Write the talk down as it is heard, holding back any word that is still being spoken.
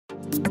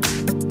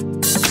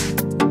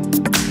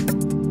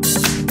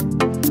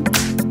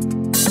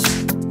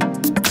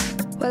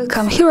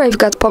Welcome, here I've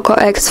got Poco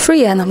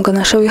X3 and I'm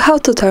gonna show you how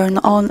to turn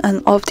on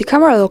and off the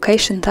camera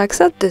location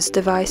tags at this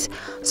device.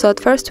 So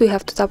at first we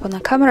have to tap on the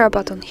camera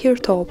button here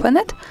to open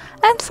it,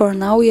 and for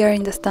now we are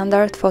in the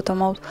standard photo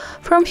mode.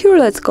 From here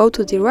let's go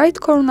to the right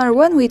corner.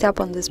 When we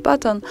tap on this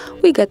button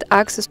we get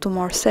access to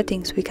more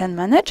settings we can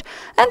manage,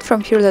 and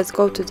from here let's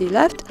go to the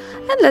left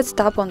and let's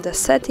tap on the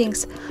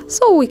settings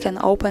so we can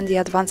open the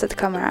advanced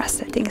camera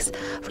settings.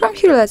 From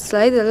here let's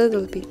slide a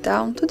little bit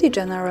down to the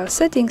general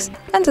settings,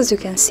 and as you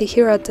can see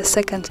here at the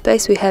second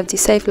place we have the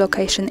save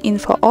location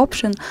info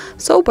option.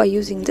 So by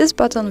using this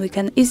button we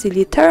can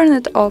easily turn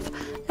it off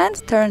and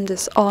turn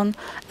this on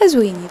as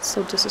we need.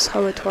 So this is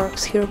how it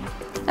works here.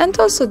 And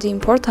also the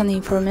important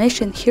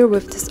information here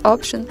with this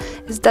option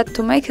is that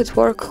to make it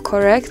work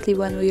correctly,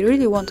 when we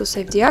really want to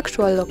save the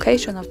actual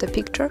location of the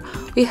picture,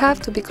 we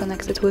have to be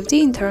connected with the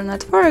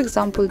internet, for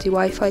example the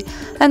Wi-Fi,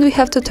 and we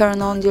have to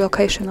turn on the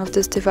location of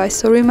this device.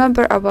 So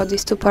remember about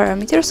these two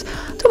parameters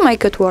to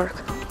make it work.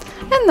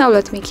 And now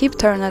let me keep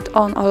turning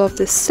on all of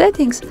these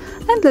settings,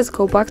 and let's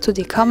go back to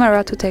the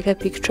camera to take a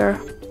picture.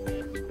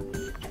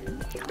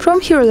 From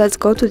here let's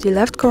go to the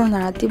left corner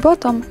at the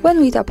bottom.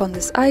 When we tap on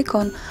this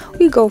icon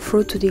we go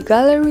through to the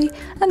gallery,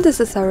 and this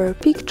is our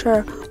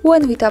picture.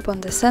 When we tap on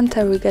the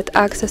center we get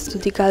access to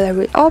the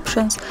gallery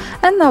options,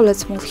 and now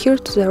let's move here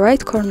to the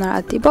right corner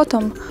at the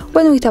bottom.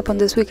 When we tap on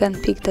this we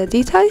can pick the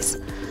details,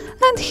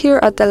 and here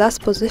at the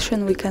last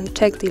position we can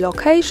check the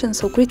location,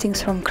 so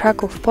greetings from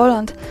Kraków,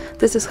 Poland.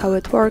 This is how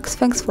it works.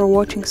 Thanks for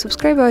watching,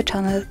 subscribe our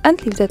channel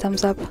and leave the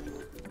thumbs up.